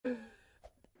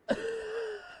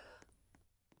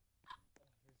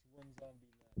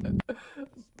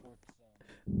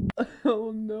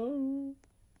Oh no.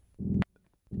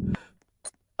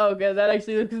 Okay, that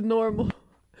actually looks normal.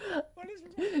 What is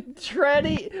wrong?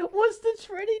 Trenny, what's the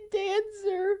Trenny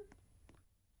dancer?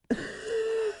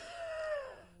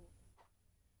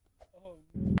 Oh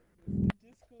no,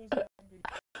 it's the disco zombie.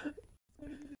 It's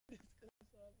gonna be the disco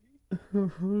zombie. Oh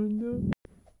no.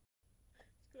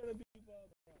 It's gonna be Bob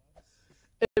Ross.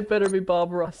 It better be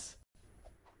Bob Ross.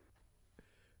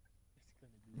 It's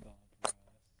gonna be Bob Ross.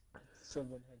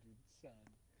 700 Sun.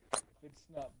 If it's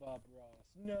not Bob Ross,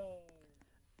 no.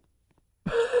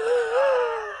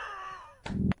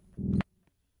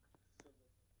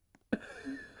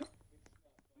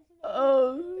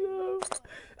 Oh no.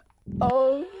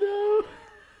 Oh no.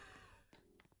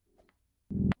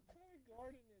 What kind of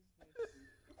garden is this?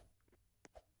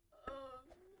 Oh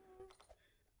no.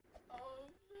 Oh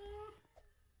no.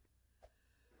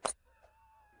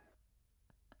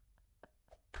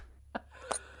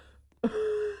 There's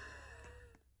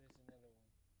another one.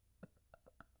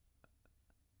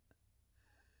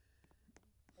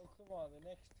 Oh, come on. The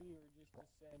next two are just the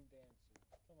same dancer.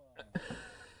 Come on.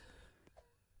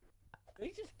 They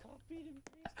just copied and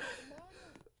pasted the model.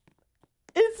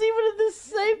 It's even in the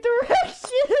same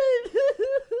direction.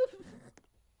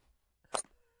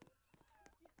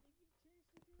 Even change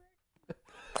the direction.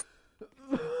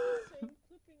 Same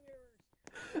clipping errors.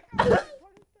 Put a third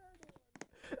one.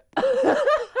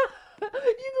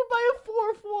 You can buy a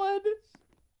fourth one.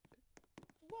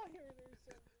 Why are there so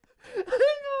many? I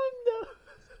don't know.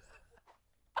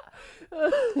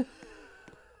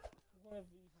 One of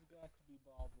these has got to be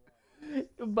Bob Ross.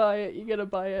 You buy it. You gotta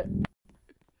buy it.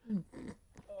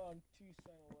 Oh, I'm 2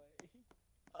 cents away.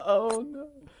 Oh no.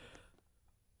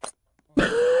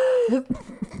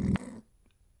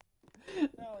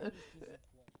 Now this isn't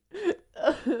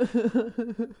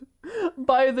one.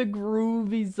 Buy the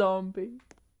groovy zombie.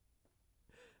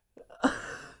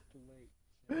 Too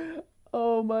late.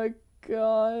 Oh my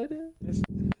god.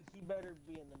 He better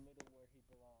be in the middle where he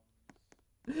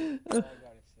belongs. That's all I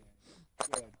gotta say.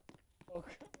 Good.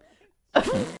 Okay.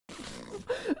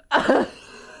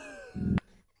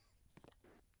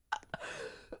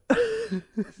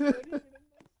 It's not even a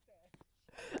mustache.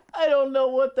 I don't know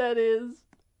what that is.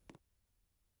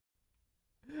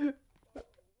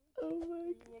 Oh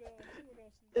my god. What else? What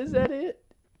else? Is that it?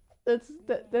 That's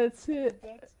it. That's it.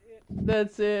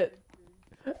 That's it.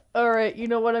 Alright, you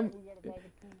know what I'm We gotta buy the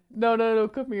pool. No,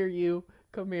 come here you.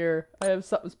 Come here. I have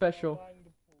something I'm special. buying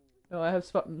the pool. No, I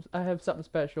have something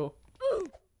special.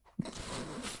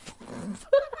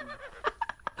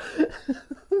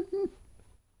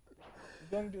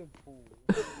 We're going to the pool.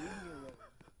 Leave me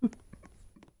alone.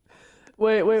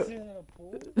 Wait. This isn't a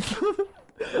pool.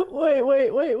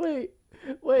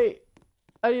 Wait.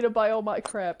 I need to buy all my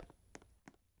crap.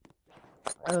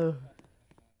 I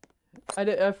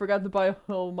forgot to buy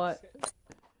all my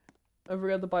I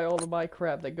forgot to buy all of my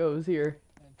crap that goes here.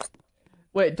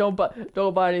 Wait, don't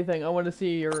buy anything. I want to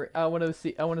see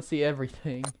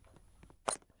everything.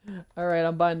 All right,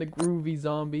 I'm buying the groovy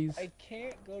zombies. I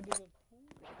can't go to the pool.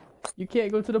 You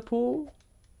can't go to the pool?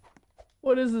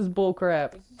 What is this bull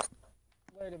crap? This is...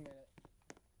 Wait a minute.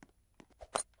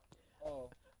 Oh.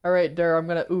 All right, there. I'm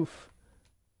gonna oof.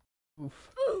 I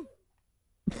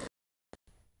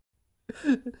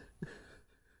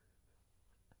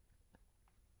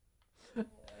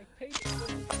paid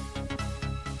for it.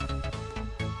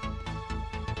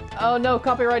 Oh no,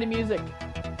 copyrighted music.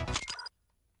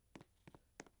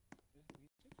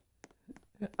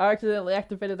 I accidentally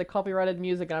activated the copyrighted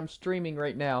music and I'm streaming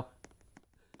right now.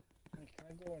 Can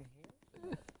I go in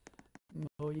here?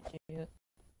 No, you can't.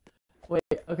 Wait,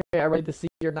 okay, I'm ready to see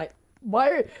your night.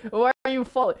 Why are you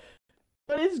falling?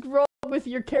 What is wrong with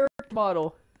your character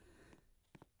model?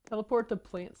 Teleport to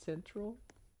Plant Central?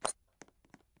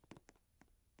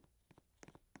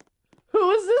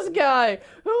 Who is this guy?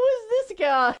 Who is this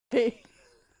guy?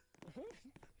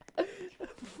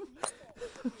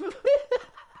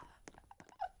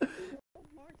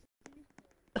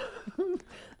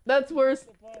 That's worse.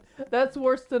 That's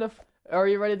worse than a. Are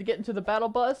you ready to get into the battle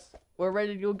bus? We're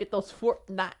ready to go get those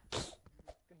Fortnite.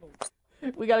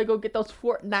 We gotta go get those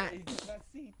Fortnite. It's not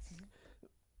seats.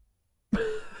 You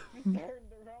turned the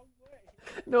wrong way.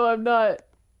 No, I'm not.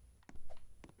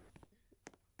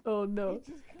 Oh no. You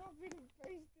just copied and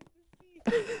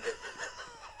pasted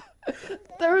the seats.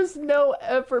 There's no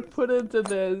effort put into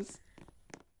this.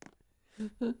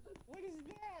 What is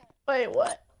that? Wait,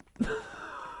 what? Does it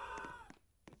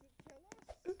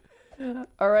tell us?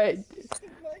 Alright. It's just a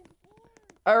blank board.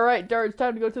 Alright, Dart, it's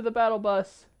time to go to the battle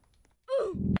bus.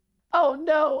 Oh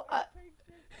no! I paid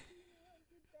 $1,500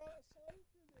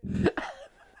 for this?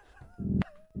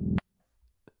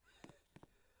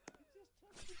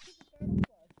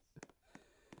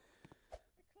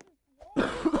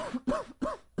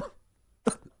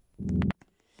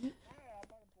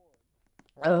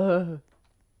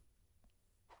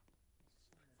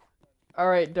 All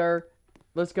right, Dur.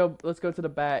 Let's go to the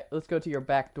back. Let's go to your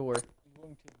back door. I'm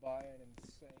going to buy an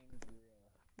insane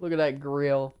grill. Look at that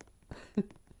grill. It's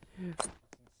insane.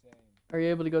 Are you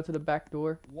able to go to the back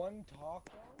door? One taco?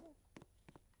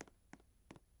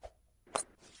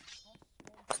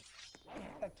 I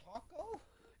had a taco?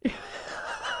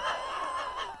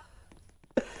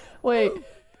 Wait.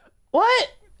 What?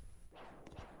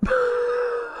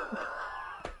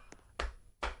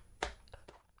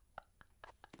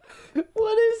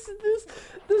 What is this?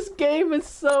 This game is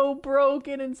so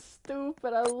broken and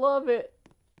stupid. I love it.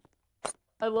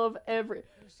 I love every.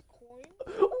 There's coin?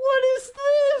 What is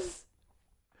this?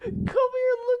 Come here,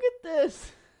 look at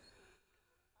this.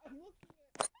 I'm looking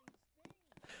at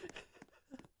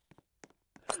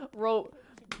these things. Ro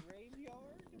To graveyard?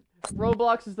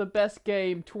 Roblox is the best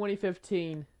game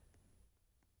 2015.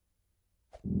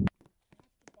 I have to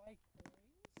buy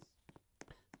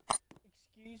coins?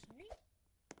 Excuse me?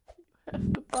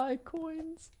 Have to buy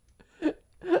coins.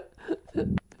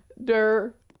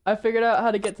 Dur, I figured out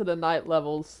how to get to the night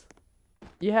levels.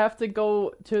 You have to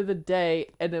go to the day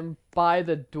and then buy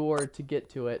the door to get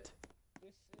to it. This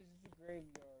is the graveyard.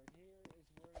 Here is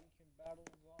where you can battle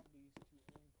zombies to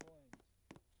earn coins.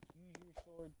 Use your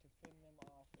sword to fend them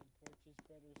off and purchase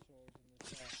better swords in the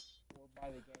shop or buy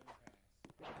the game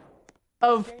pass.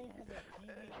 Of This game has a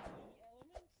PvE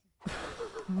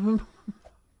element?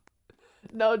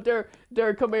 No, Dur,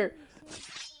 come here.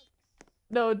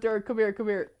 No, Dur, come here. Come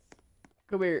here.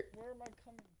 Where am I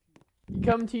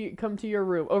coming to? Come to your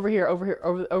room. Over here.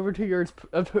 Over to your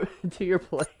to your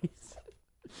place.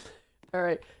 All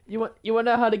right. You want to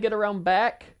know how to get around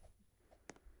back?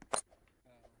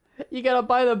 You gotta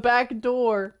buy the back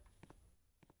door.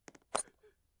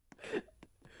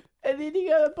 And then you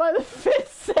gotta buy the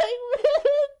fifth segment.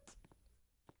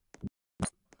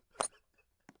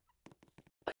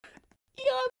 You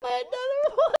gotta buy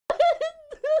another one.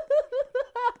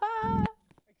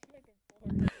 I can't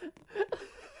afford it.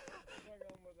 I'm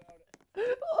going without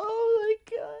it. Oh my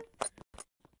god.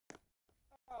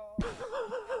 Oh,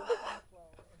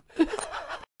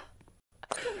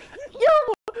 Yo!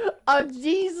 I'm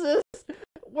Jesus!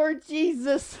 We're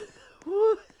Jesus!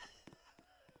 oh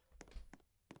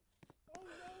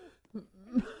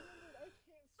no!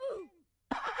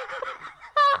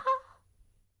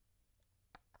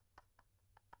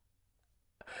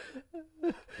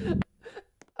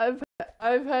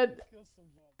 I can't swim. Kill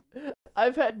somebody.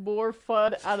 I've had more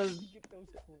fun out of Get those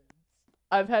coins.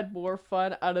 I've had more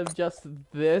fun out of just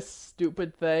this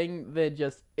stupid thing than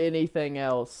just anything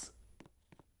else.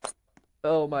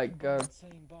 Oh my god.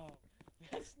 Insane Bob.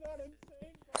 That's not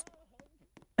insane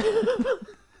Bob.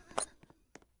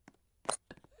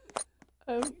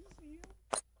 Um, You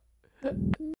see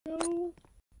him? no.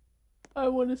 I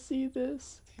want to see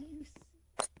this. Do you see,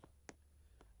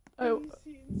 I do you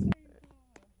see insane Bob?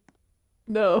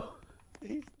 no.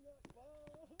 He's not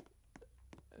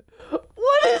Bob.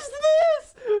 What is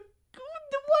this?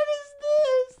 What is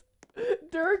this?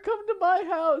 Dur, come to my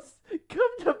house.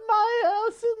 Come to my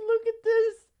house and look at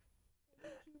this.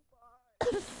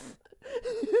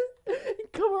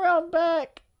 Come around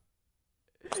back.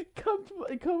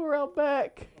 Come around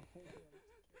back.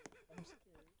 I'm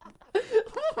scared.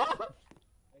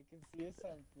 I can see a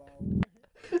sunflower.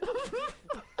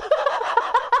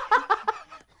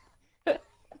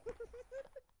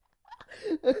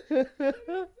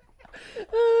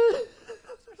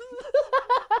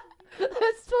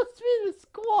 That's supposed to be the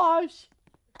squash.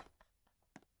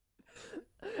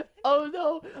 Oh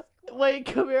no! Wait,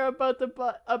 come here. I'm about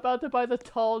to buy the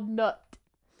tall nut.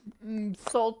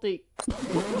 Salty.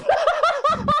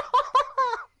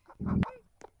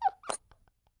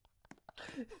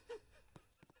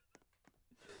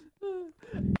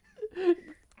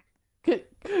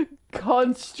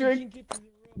 Constrict. You can get to the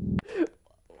roof.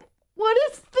 What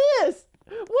is this?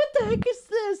 What the heck is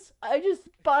this? I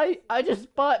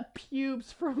just bought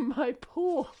pubes from my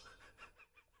pool.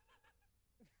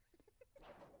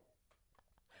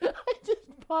 I just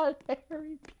bought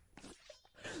hairy pubes.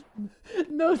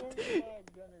 No, Don't buy a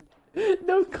gunner.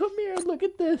 no, come here. Look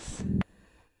at this.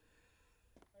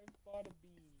 I bought a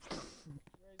bean.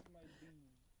 Where's my bean?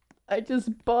 I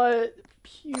just bought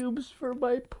pubes for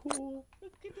my pool.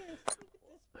 Look at this. Look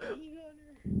at this bee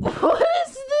gunner. What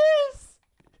is this?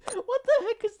 What the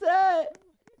heck is that?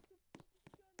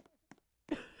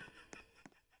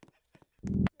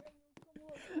 Daniel, come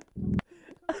on.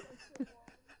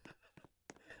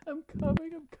 I'm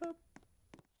coming, I'm coming.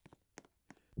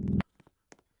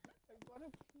 I got a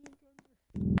pea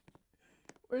gunner.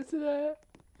 Where's it at?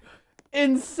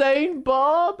 Insane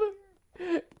Bob?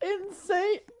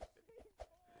 Insane.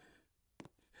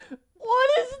 What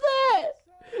is that?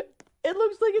 It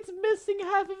looks like it's missing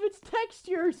half of its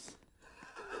textures.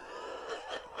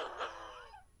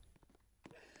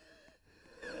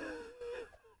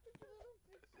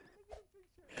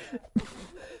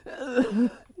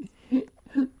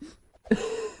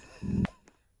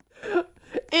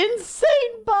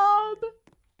 Insane Bob!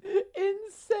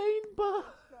 Insane Bob!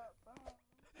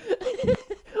 What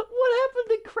happened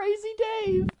to Crazy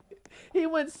Dave? He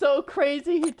went so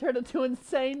crazy he turned into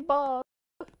Insane Bob.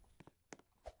 What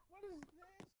is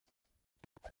this?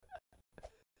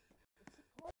 It's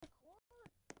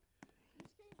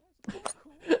a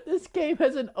parkour. This game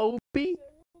has an Obi.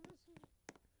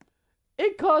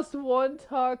 It costs 1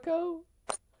 taco.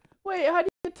 Wait, how do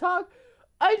you talk?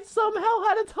 I somehow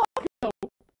had a taco.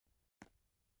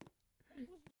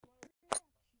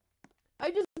 I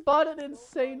just bought an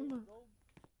insane.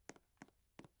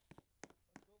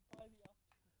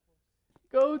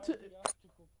 Go to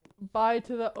buy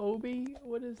to the Obi.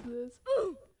 What is this?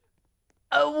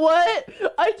 What?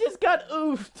 I just got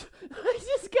oofed. I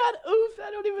just got oofed.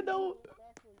 I don't even know.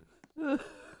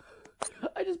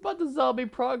 I just bought the zombie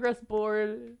progress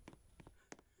board.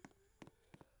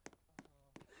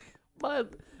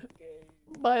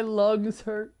 My lungs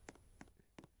hurt.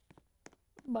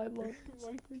 My lungs.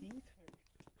 My teeth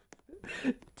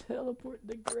hurt. Teleport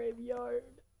the graveyard.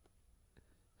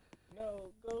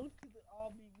 No, go to the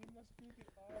obby. We must do the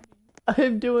obby.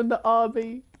 I'm doing the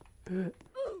obby.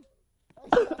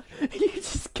 You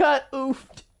just got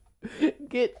oofed.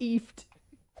 Get eefed.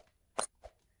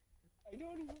 I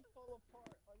don't even fall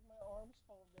apart. Like my arms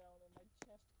fall down and my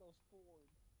chest goes forward.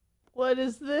 What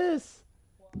is this?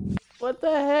 Why? What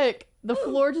the heck? The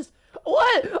floor just.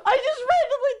 What? I just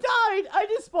randomly died. I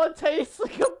just spontaneously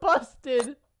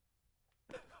combusted.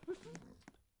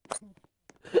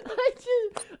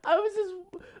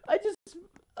 I just.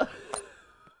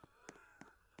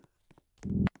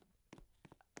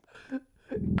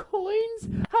 Coins?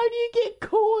 How do you get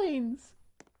coins?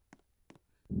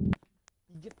 You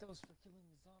get those for killing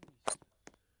the zombies.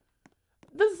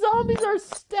 The zombies are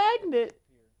stagnant.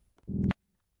 Here.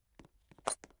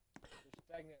 They're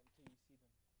stagnant until you see them.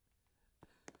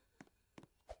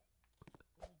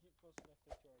 When you get close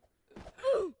enough to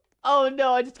charge. Oh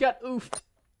no, I just got oofed.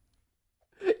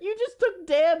 You just took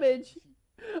damage.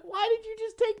 Why did you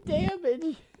just take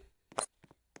damage? I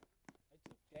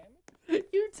took damage?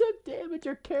 You took damage.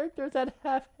 Your character's at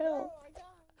half Oh, health. I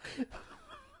died.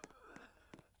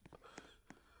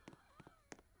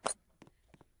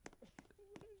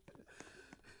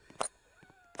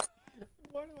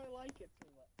 Why do I like it so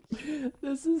much?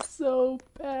 This is so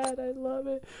bad. I love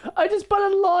it. I just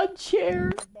bought a lawn chair.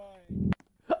 Goodbye.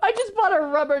 I just bought a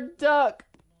rubber duck.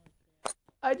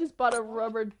 I just bought a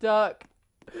rubber duck.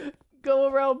 Go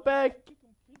around back. You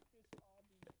complete this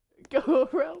obby. Go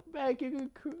around back. You can.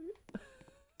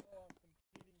 Oh, I'm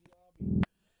completing the obby.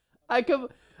 I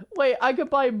could. Wait. I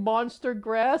could buy monster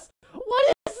grass.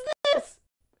 What is this?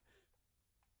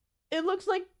 It looks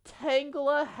like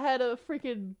Tangela had a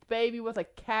freaking baby with a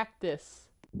cactus.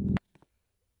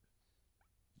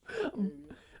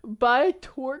 Buy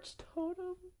torch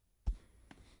totem.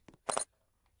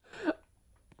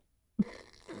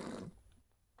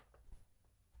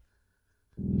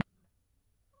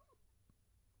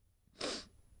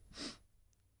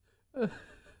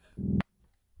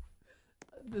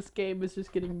 This game is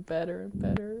just getting better and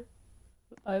better.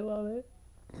 I love it.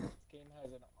 This game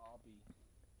has an obby.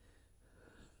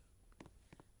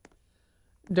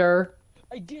 Durr.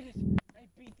 I did it! I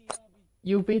beat the obby.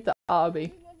 You beat the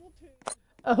obby. I'm level 2.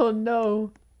 Oh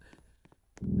no.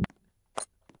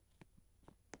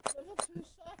 Level 2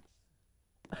 sucks.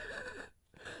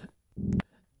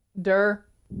 Durr.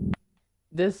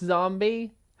 This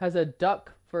zombie has a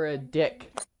duck for a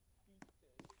dick.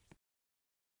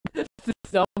 This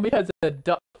zombie has a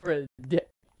duck for a dick.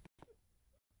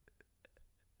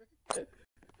 Any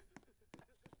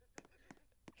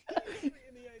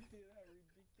idea how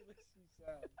ridiculous you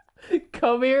sound?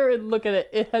 Come here and look at it.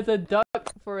 It has a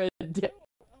duck for a dick.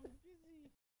 I'm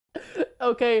busy.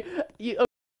 Okay, you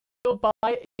go buy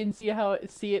it and see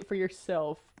it for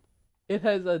yourself. It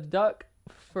has a duck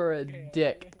for a Okay,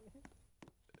 dick.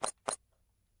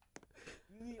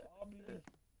 The obby.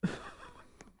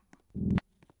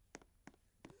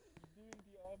 Doing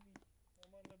the obby.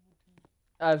 I'm on level 2.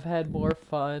 I've had more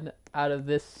fun out of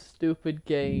this stupid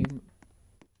game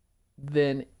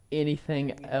than anything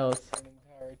We had else. an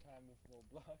entire time with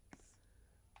Roblox.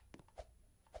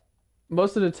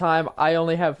 most of the time I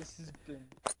only have This has been.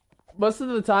 most of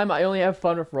the time I only have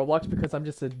fun with Roblox because I'm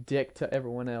just a dick to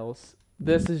everyone else.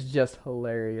 This is just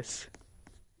hilarious.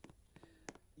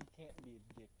 You can't be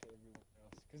a dick to everyone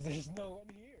else because there's no one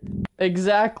here.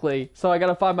 Exactly. So I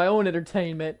gotta find my own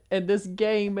entertainment in this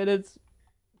game and its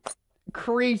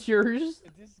creatures.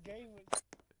 If this game was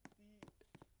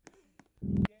the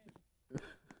game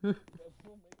that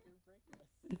will make or break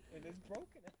us, it has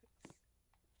broken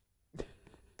us.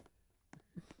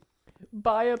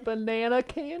 Buy a banana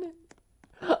cannon.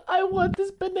 I want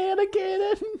this banana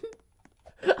cannon.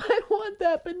 I want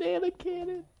that banana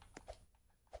cannon.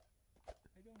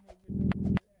 I don't even know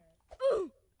where you're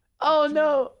at. Oh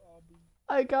no. Obby.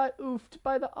 I got oofed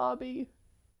by the obby.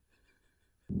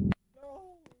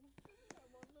 No!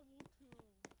 I'm on level 2.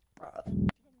 Every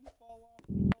time you fall off,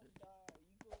 you don't die.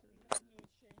 You have to do a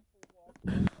shameful walk.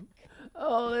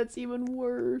 Oh, that's even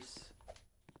worse.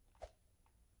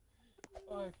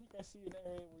 Oh, I think I see an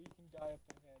area where you can die up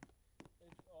ahead.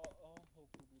 I'll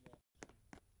hopefully that.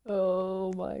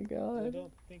 Oh my I god.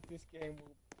 don't think this game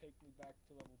will take me back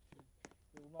to level 2.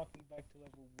 It will knock me back to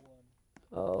level 1.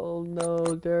 Oh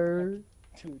no, dirt.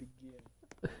 Do it again.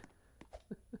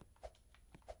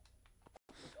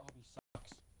 This obby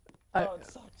sucks. Oh, it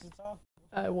sucks. It's awful.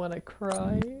 I wanna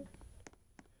cry.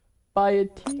 Buy a I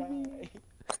TV. wanna die.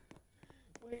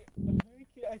 Wait,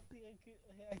 I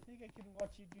think I can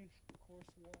watch you do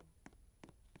course 1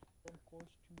 from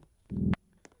course 2.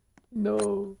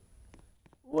 No.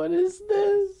 What is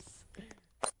this?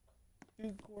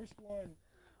 Do course 1.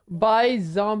 Buy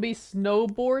zombie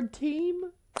snowboard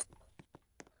team?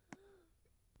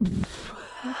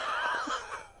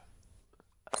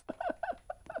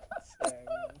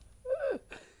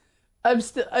 I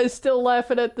still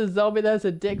laughing at the zombie that has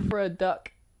a dick for a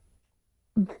duck.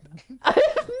 I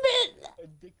admit. A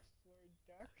dick for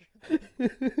a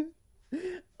duck?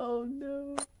 Oh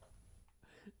no.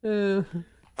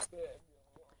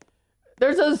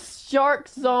 There's a shark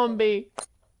zombie.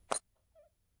 I'm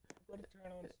gonna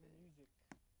turn on some music.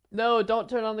 No, don't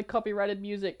turn on the copyrighted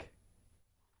music.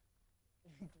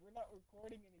 We're not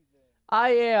recording anything. I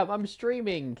am. I'm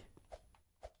streaming.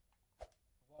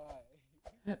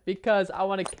 Why? Because I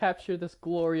want to capture this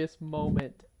glorious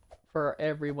moment for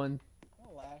everyone.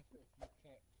 Don't laugh if you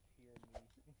can't hear me.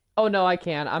 Oh no, I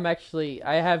can. I'm actually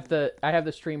I have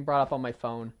the stream brought up on my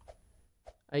phone.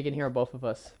 I can hear both of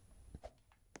us.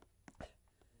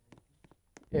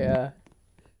 Yeah.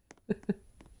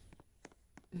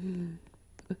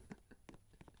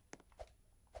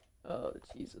 Oh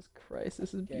Jesus Christ,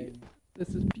 this is beautiful. This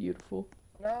is beautiful.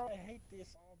 No, I hate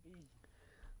this obby.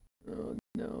 Oh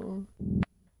no. You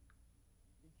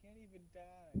can't even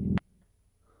die.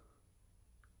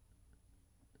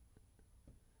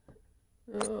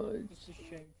 Oh It's a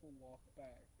shameful walk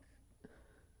back.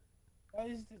 Why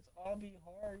is this obby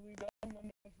hard? We done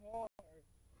them before.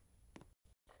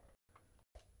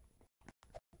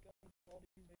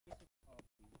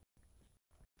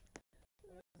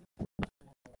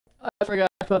 I forgot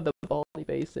about the Baldi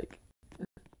basic.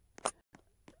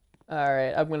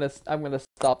 Alright, I'm gonna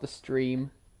stop the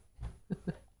stream.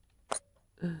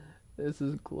 This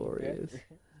is glorious.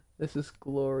 This is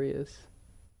glorious.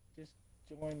 Just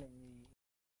join the music.